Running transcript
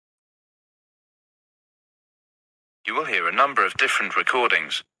You will hear a number of different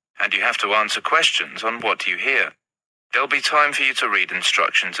recordings, and you have to answer questions on what you hear. There'll be time for you to read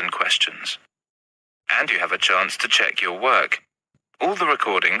instructions and questions. And you have a chance to check your work. All the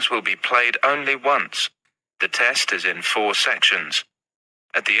recordings will be played only once. The test is in 4 sections.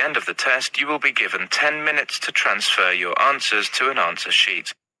 At the end of the test, you will be given 10 minutes to transfer your answers to an answer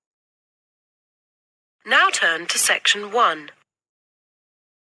sheet. Now turn to Section 1.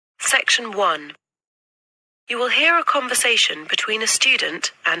 Section 1. You will hear a conversation between a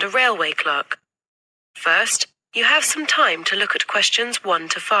student and a railway clerk. First, you have some time to look at questions 1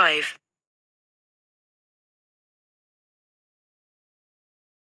 to 5.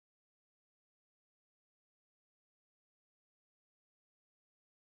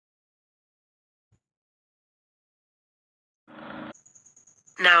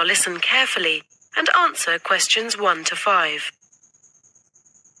 Now listen carefully and answer questions 1 to 5.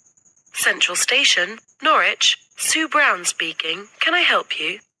 Central Station, Norwich, Sue Brown speaking. Can I help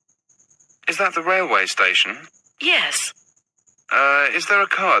you? Is that the railway station? Yes. Is there a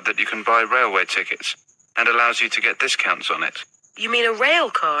card that you can buy railway tickets and allows you to get discounts on it? You mean a rail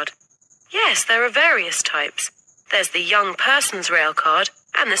card? Yes, there are various types. There's the young person's rail card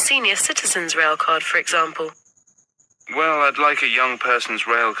and the senior citizen's rail card, for example. Well, I'd like a young person's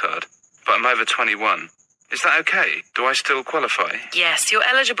rail card, but I'm over 21. Is that okay? Do I still qualify? Yes, you're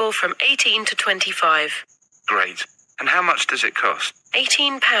eligible from 18 to 25. Great. And how much does it cost?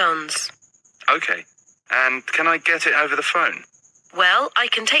 £18. Okay. And can I get it over the phone? Well, I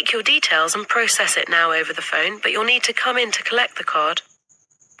can take your details and process it now over the phone, but you'll need to come in to collect the card.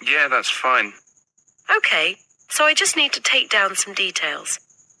 Yeah, that's fine. Okay, so I just need to take down some details.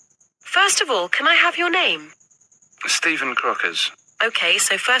 First of all, can I have your name? Stephen Crockers. Okay,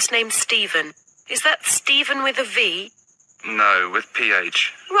 so first name Stephen. Is that Stephen with a V? No, with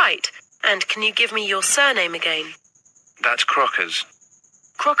PH. Right. And can you give me your surname again? That's Crockers.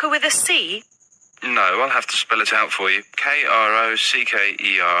 Crocker with a C? No, I'll have to spell it out for you.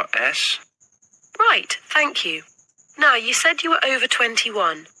 Krockers. Right, thank you. Now, you said you were over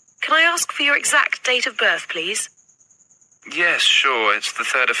 21. Can I ask for your exact date of birth, please? Yes, sure, it's the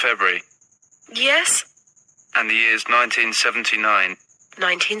 3rd of February. Yes? And the year's 1979.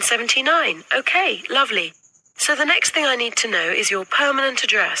 1979. Okay, lovely. So the next thing I need to know is your permanent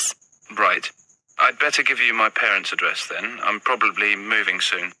address. Right. I'd better give you my parents' address then. I'm probably moving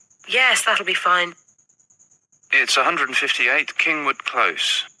soon. Yes, that'll be fine. It's 158 Kingwood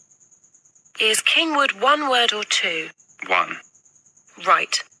Close. Is Kingwood one word or two? 1.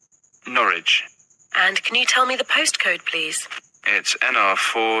 Right. Norwich. And can you tell me the postcode, please? It's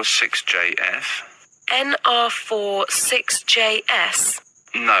NR46JF. NR46JS?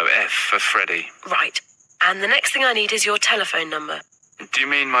 No, F for Freddy. Right. And the next thing I need is your telephone number. Do you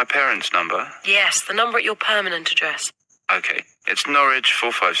mean my parents' number? Yes, the number at your permanent address. Okay, it's Norwich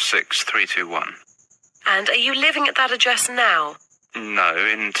 456321. And are you living at that address now? No,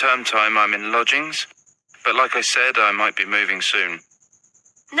 in term time I'm in lodgings. But like I said, I might be moving soon.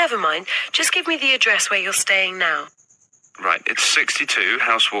 Never mind, just give me the address where you're staying now. Right, it's 62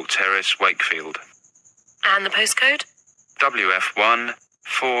 Housewalk Terrace, Wakefield. And the postcode? WF1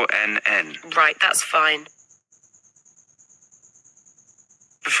 4NN. Right, that's fine.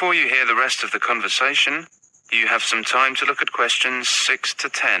 Before you hear the rest of the conversation, you have some time to look at questions 6 to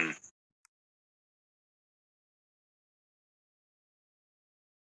 10.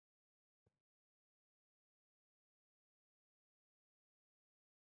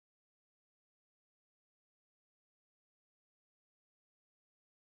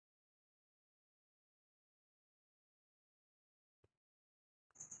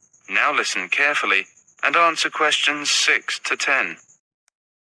 Now listen carefully and answer questions 6 to 10.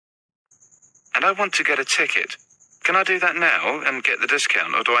 And I want to get a ticket. Can I do that now and get the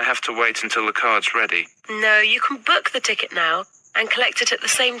discount, or do I have to wait until the card's ready? No, you can book the ticket now and collect it at the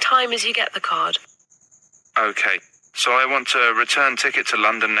same time as you get the card. Okay, so I want a return ticket to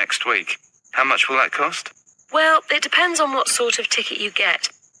London next week. How much will that cost? Well, it depends on what sort of ticket you get.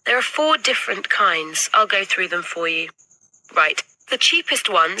 There are 4 different kinds. I'll go through them for you. Right. The cheapest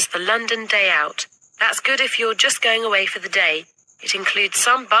one's the London Day Out. That's good if you're just going away for the day. It includes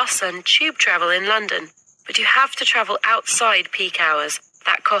some bus and tube travel in London, but you have to travel outside peak hours.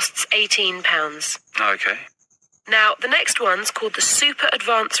 That costs £18. Okay. Now, the next one's called the Super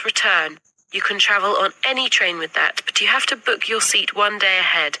Advance Return. You can travel on any train with that, but you have to book your seat 1 day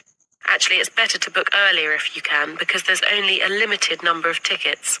ahead. Actually, it's better to book earlier if you can, because there's only a limited number of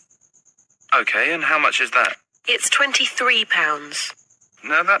tickets. Okay, and how much is that? It's £23.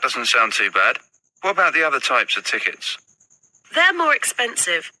 No, that doesn't sound too bad. What about the other types of tickets? They're more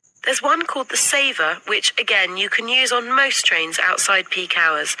expensive. There's one called the Saver, which, again, you can use on most trains outside peak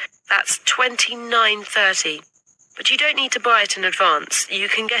hours. That's $29.30. But you don't need to buy it in advance. You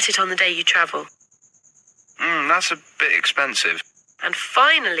can get it on the day you travel. That's a bit expensive. And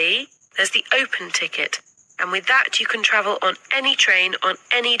finally, there's the Open ticket. And with that, you can travel on any train on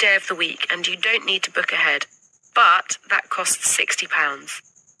any day of the week, and you don't need to book ahead. But that costs £60.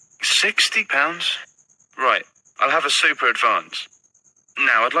 £60? Right, I'll have a super advance.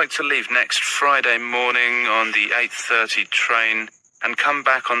 Now, I'd like to leave next Friday morning on the 8:30 train and come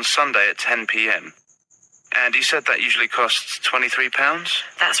back on Sunday at 10 p.m. And you said that usually costs £23?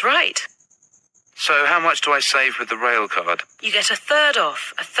 That's right. So how much do I save with the rail card? You get a third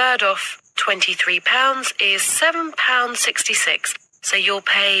off. A third off £23 is £7.66, so you'll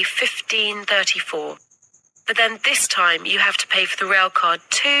pay $15.34. But then this time you have to pay for the rail card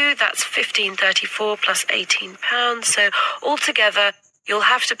too. That's $15.34 plus £18, so altogether you'll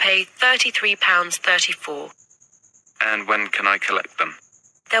have to pay £33.34. And when can I collect them?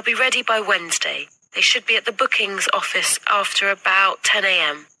 They'll be ready by Wednesday. They should be at the bookings office after about 10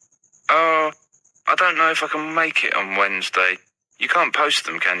 a.m. Oh, I don't know if I can make it on Wednesday. You can't post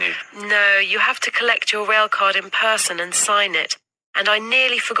them, can you? No, you have to collect your rail card in person and sign it. And I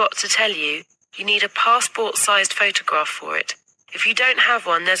nearly forgot to tell you, you need a passport-sized photograph for it. If you don't have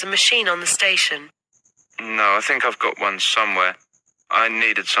one, there's a machine on the station. No, I think I've got one somewhere. I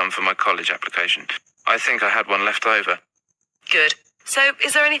needed some for my college application. I think I had one left over. Good. So,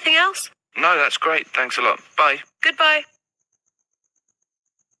 is there anything else? No, that's great. Thanks a lot. Bye. Goodbye.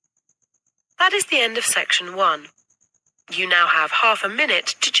 That is the end of section 1. You now have half a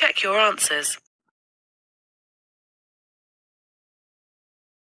minute to check your answers.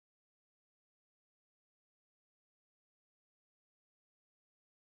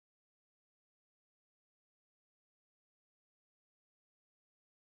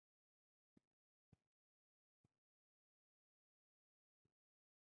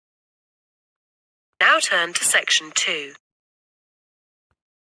 Now turn to section 2.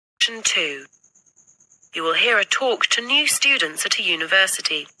 Section 2. You will hear a talk to new students at a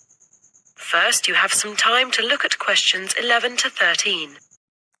university. First, you have some time to look at questions 11 to 13.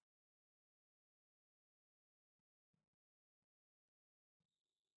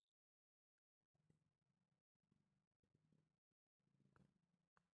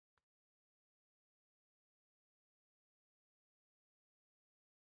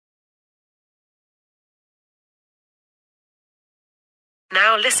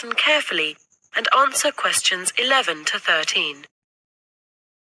 Now listen carefully and answer questions 11 to 13.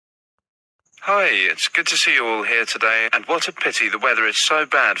 Hi, it's good to see you all here today, and what a pity the weather is so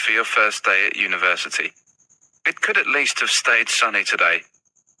bad for your first day at university. It could at least have stayed sunny today.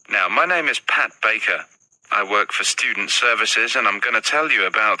 Now, my name is Pat Baker. I work for Student Services, and I'm going to tell you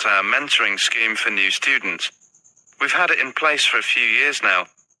about our mentoring scheme for new students. We've had it in place for a few years now,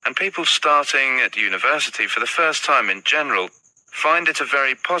 and people starting at university for the first time in general find it a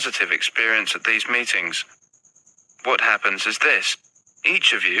very positive experience at these meetings. What happens is this.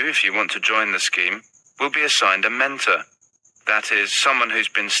 Each of you, if you want to join the scheme, will be assigned a mentor. That is, someone who's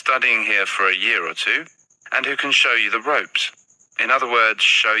been studying here for a year or two, and who can show you the ropes. In other words,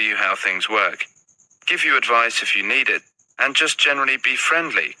 show you how things work. Give you advice if you need it, and just generally be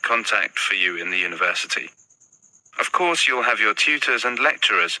friendly contact for you in the university. Of course, you'll have your tutors and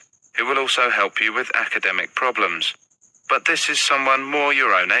lecturers, who will also help you with academic problems. But this is someone more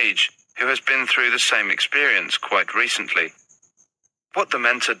your own age, who has been through the same experience quite recently. What the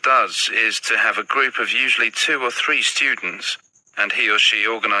mentor does is to have a group of usually 2 or 3 students, and he or she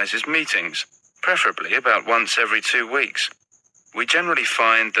organizes meetings, preferably about once every 2 weeks. We generally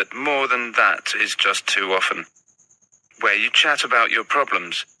find that more than that is just too often. Where you chat about your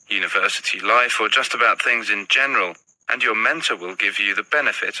problems, university life, or just about things in general, and your mentor will give you the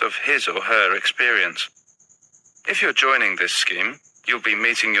benefit of his or her experience. If you're joining this scheme, you'll be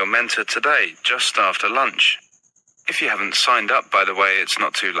meeting your mentor today, just after lunch. If you haven't signed up, by the way, it's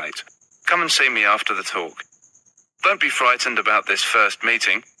not too late. Come and see me after the talk. Don't be frightened about this first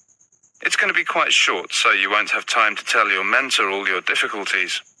meeting. It's going to be quite short, so you won't have time to tell your mentor all your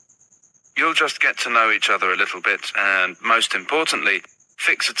difficulties. You'll just get to know each other a little bit, and most importantly,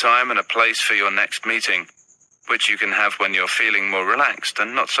 fix a time and a place for your next meeting, which you can have when you're feeling more relaxed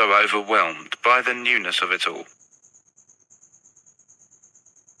and not so overwhelmed by the newness of it all.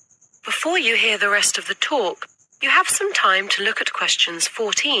 Before you hear the rest of the talk, you have some time to look at questions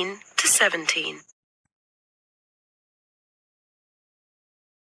 14 to 17.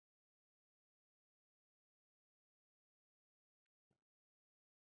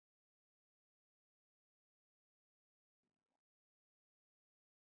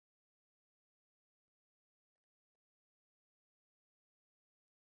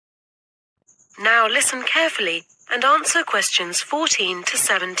 Now listen carefully and answer questions 14 to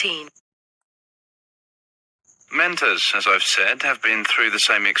 17. Mentors, as I've said, have been through the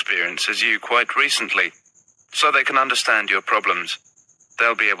same experience as you quite recently, so they can understand your problems.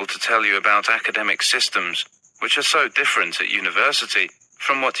 They'll be able to tell you about academic systems, which are so different at university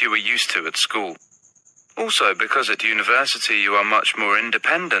from what you were used to at school. Also, because at university you are much more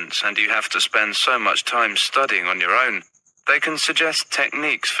independent and you have to spend so much time studying on your own, they can suggest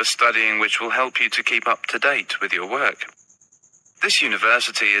techniques for studying which will help you to keep up to date with your work. This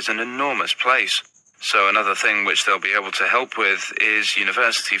university is an enormous place, so another thing which they'll be able to help with is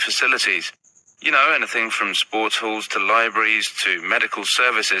university facilities. You know, anything from sports halls to libraries to medical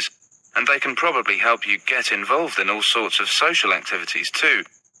services, and they can probably help you get involved in all sorts of social activities too.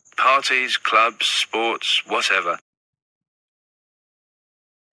 Parties, clubs, sports, whatever.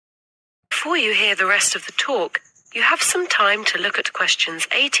 Before you hear the rest of the talk, you have some time to look at questions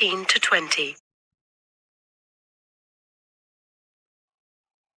 18 to 20.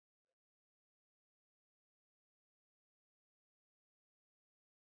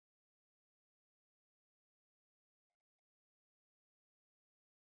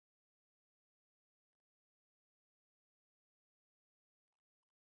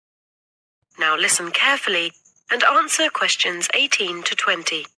 Now listen carefully and answer questions 18 to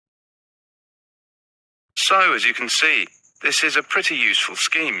 20. So, as you can see, this is a pretty useful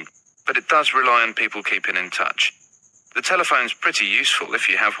scheme, but it does rely on people keeping in touch. The telephone's pretty useful if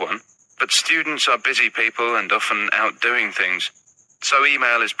you have one, but students are busy people and often out doing things, so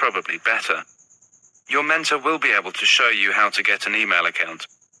email is probably better. Your mentor will be able to show you how to get an email account.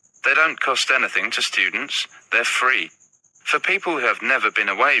 They don't cost anything to students, they're free. For people who have never been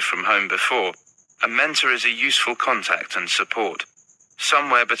away from home before, a mentor is a useful contact and support,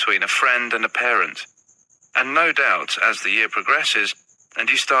 somewhere between a friend and a parent. And no doubt, as the year progresses, and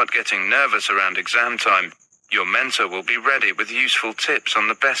you start getting nervous around exam time, your mentor will be ready with useful tips on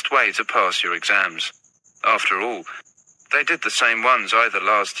the best way to pass your exams. After all, they did the same ones either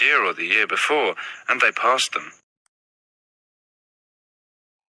last year or the year before, and they passed them.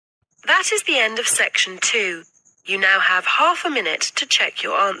 That is the end of section 2. You now have half a minute to check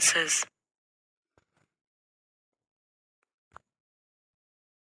your answers.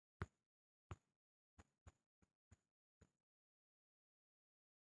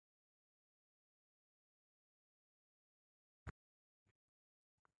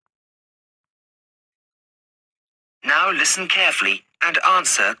 Now listen carefully and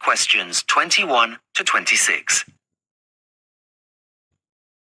answer questions 21 to 26.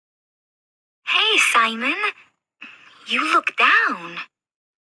 Hey, Simon. You look down.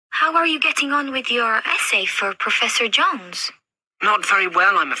 How are you getting on with your essay for Professor Jones? Not very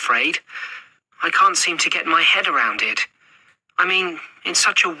well, I'm afraid. I can't seem to get my head around it. I mean, it's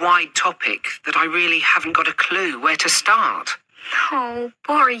such a wide topic that I really haven't got a clue where to start. Oh,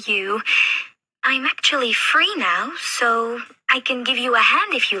 poor you. I'm actually free now, so I can give you a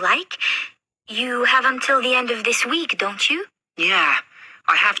hand if you like. You have until the end of this week, don't you? Yeah,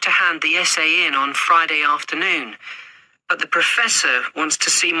 I have to hand the essay in on Friday afternoon. But the professor wants to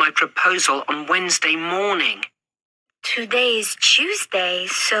see my proposal on Wednesday morning. Today is Tuesday,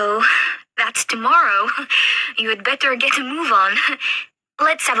 so that's tomorrow. You had better get a move on.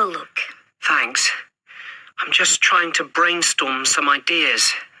 Let's have a look. Thanks. I'm just trying to brainstorm some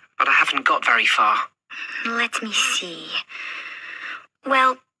ideas, but I haven't got very far. Let me see.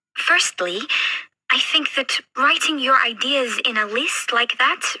 Well, firstly, I think that writing your ideas in a list like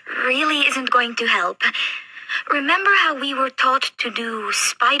that really isn't going to help. Remember how we were taught to do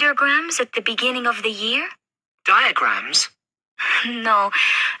spidergrams at the beginning of the year? Diagrams? No,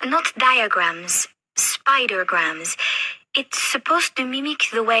 not diagrams. Spidergrams. It's supposed to mimic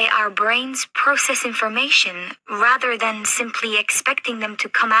the way our brains process information rather than simply expecting them to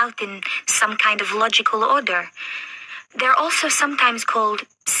come out in some kind of logical order. They're also sometimes called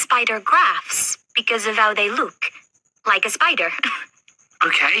spider graphs because of how they look, like a spider.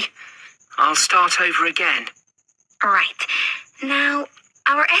 Okay, I'll start over again. Right. Now,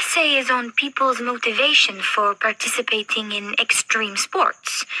 our essay is on people's motivation for participating in extreme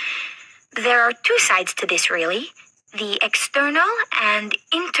sports. There are two sides to this, really. The external and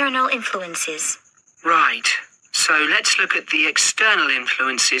internal influences. Right, so let's look at the external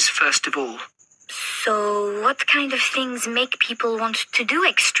influences first of all. So, what kind of things make people want to do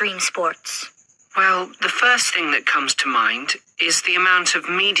extreme sports? Well, the first thing that comes to mind is the amount of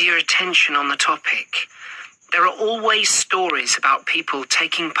media attention on the topic. There are always stories about people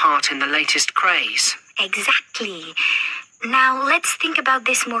taking part in the latest craze. Exactly. Now, let's think about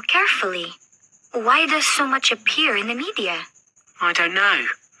this more carefully. Why does so much appear in the media? I don't know.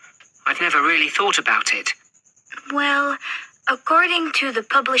 I've never really thought about it. Well, according to the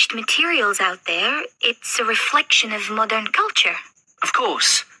published materials out there, it's a reflection of modern culture. Of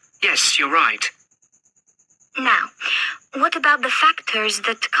course. Yes, you're right. Now, what about the factors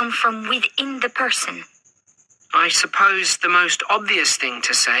that come from within the person? I suppose the most obvious thing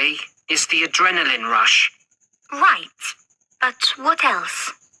to say is the adrenaline rush. Right. But what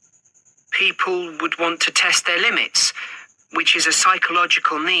else? People would want to test their limits, which is a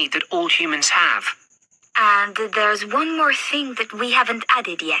psychological need that all humans have. And there's one more thing that we haven't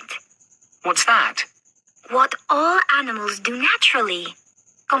added yet. What's that? What all animals do naturally.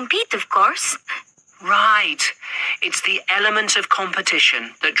 Compete, of course. Right. It's the element of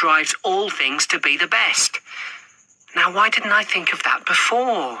competition that drives all things to be the best. Now, why didn't I think of that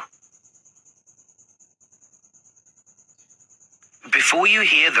before? Before you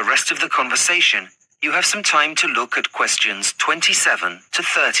hear the rest of the conversation, you have some time to look at questions 27 to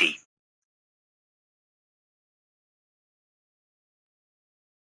 30.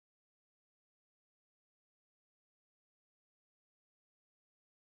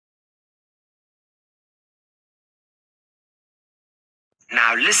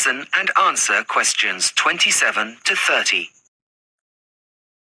 Now listen and answer questions 27 to 30.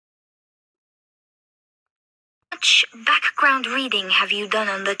 How much background reading have you done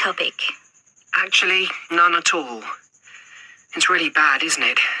on the topic? Actually, none at all. It's really bad, isn't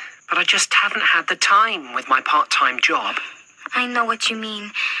it? But I just haven't had the time with my part-time job. I know what you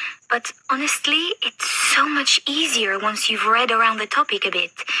mean, but honestly, it's so much easier once you've read around the topic a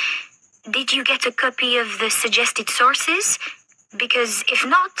bit. Did you get a copy of the suggested sources? Because if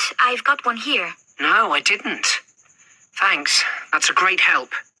not, I've got one here. No, I didn't. Thanks. That's a great help.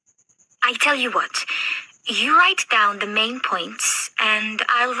 I tell you what, you write down the main points and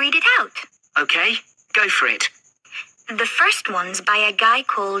I'll read it out. Okay, go for it. The first one's by a guy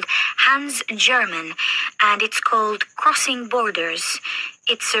called Hans German, and it's called Crossing Borders.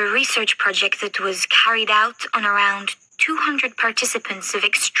 It's a research project that was carried out on around 200 participants of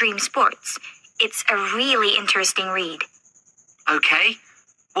extreme sports. It's a really interesting read. Okay,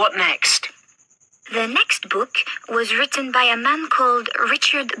 what next? The next book was written by a man called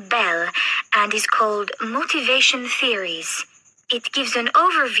Richard Bell and is called Motivation Theories. It gives an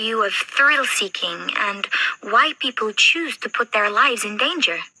overview of thrill-seeking and why people choose to put their lives in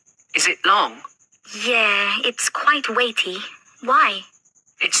danger. Is it long? Yeah, it's quite weighty. Why?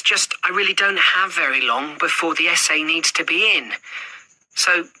 It's just I really don't have very long before the essay needs to be in.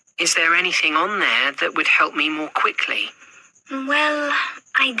 So, is there anything on there that would help me more quickly? Well,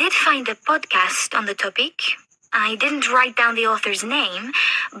 I did find a podcast on the topic. I didn't write down the author's name,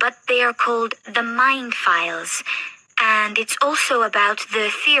 but they are called The Mind Files. And it's also about the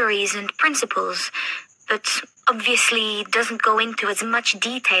theories and principles, but obviously doesn't go into as much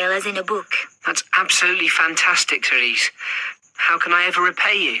detail as in a book. That's absolutely fantastic, Therese. How can I ever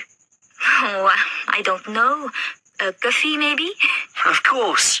repay you? Oh, I don't know. A coffee, maybe? Of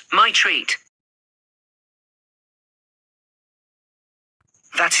course, my treat.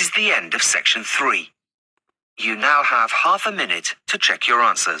 That is the end of section 3. You now have half a minute to check your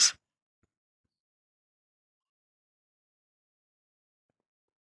answers.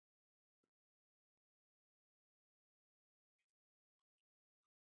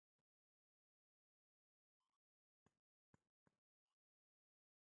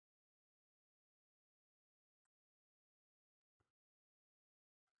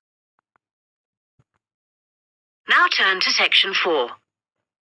 Now turn to section 4.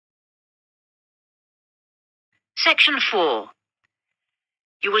 Section 4.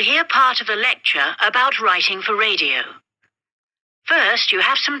 You will hear part of a lecture about writing for radio. First, you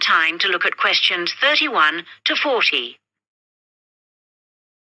have some time to look at questions 31 to 40.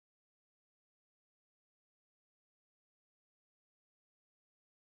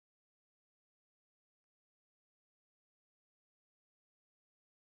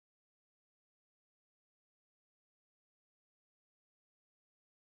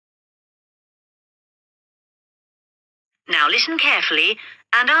 Now listen carefully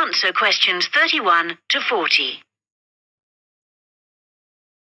and answer questions 31 to 40.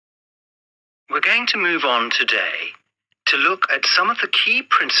 We're going to move on today to look at some of the key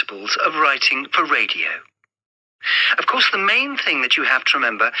principles of writing for radio. Of course, the main thing that you have to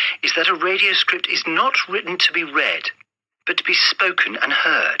remember is that a radio script is not written to be read, but to be spoken and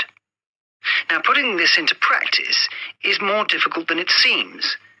heard. Now, putting this into practice is more difficult than it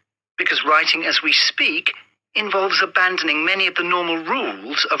seems, because writing as we speak involves abandoning many of the normal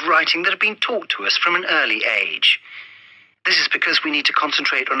rules of writing that have been taught to us from an early age. This is because we need to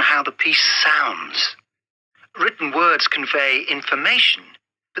concentrate on how the piece sounds. Written words convey information,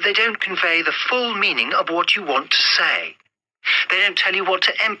 but they don't convey the full meaning of what you want to say. They don't tell you what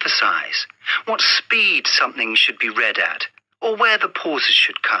to emphasize, what speed something should be read at, or where the pauses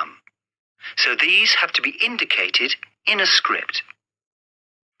should come. So these have to be indicated in a script.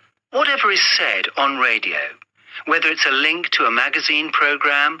 Whatever is said on radio, whether it's a link to a magazine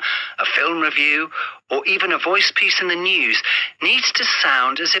program, a film review, or even a voice piece in the news, needs to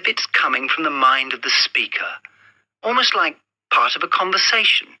sound as if it's coming from the mind of the speaker, almost like part of a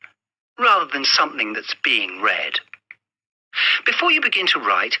conversation, rather than something that's being read. Before you begin to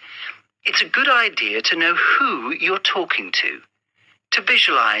write, it's a good idea to know who you're talking to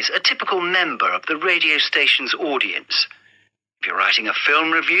visualize a typical member of the radio station's audience. If you're writing a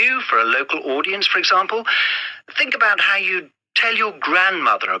film review for a local audience, for example, think about how you'd tell your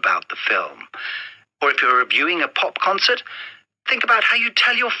grandmother about the film. Or if you're reviewing a pop concert, think about how you'd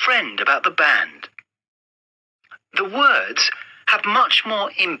tell your friend about the band. The words have much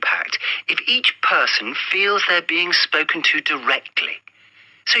more impact if each person feels they're being spoken to directly.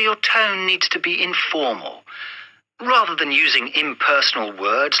 So your tone needs to be informal. Rather than using impersonal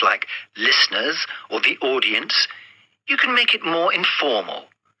words like listeners or the audience, you can make it more informal.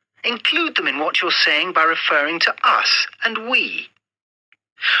 Include them in what you're saying by referring to us and we.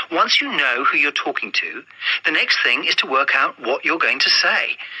 Once you know who you're talking to, the next thing is to work out what you're going to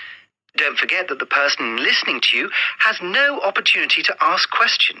say. Don't forget that the person listening to you has no opportunity to ask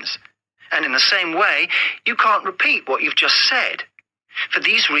questions. And in the same way, you can't repeat what you've just said. For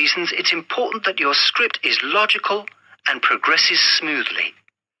these reasons, it's important that your script is logical and progresses smoothly.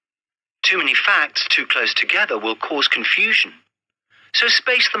 Too many facts too close together will cause confusion, so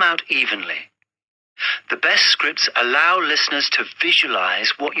space them out evenly. The best scripts allow listeners to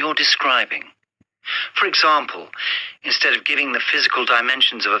visualize what you're describing. For example, instead of giving the physical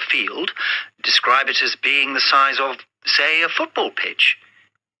dimensions of a field, describe it as being the size of, say, a football pitch.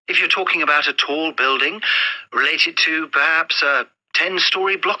 If you're talking about a tall building, relate it to perhaps a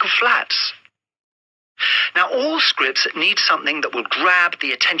 10-story block of flats. Now, all scripts need something that will grab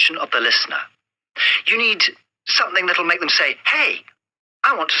the attention of the listener. You need something that'll make them say, "Hey,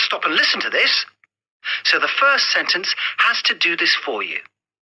 I want to stop and listen to this." So the first sentence has to do this for you.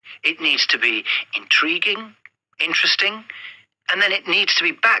 It needs to be intriguing, interesting, and then it needs to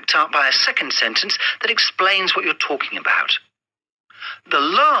be backed up by a second sentence that explains what you're talking about. The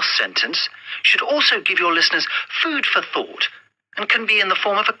last sentence should also give your listeners food for thought and can be in the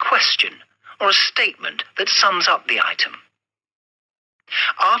form of a question or a statement that sums up the item.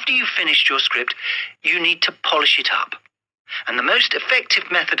 After you've finished your script, you need to polish it up. And the most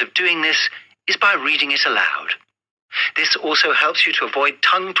effective method of doing this is by reading it aloud. This also helps you to avoid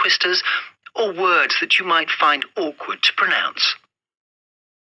tongue twisters or words that you might find awkward to pronounce.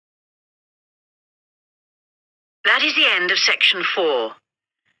 That is the end of section 4.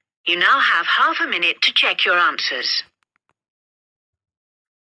 You now have half a minute to check your answers.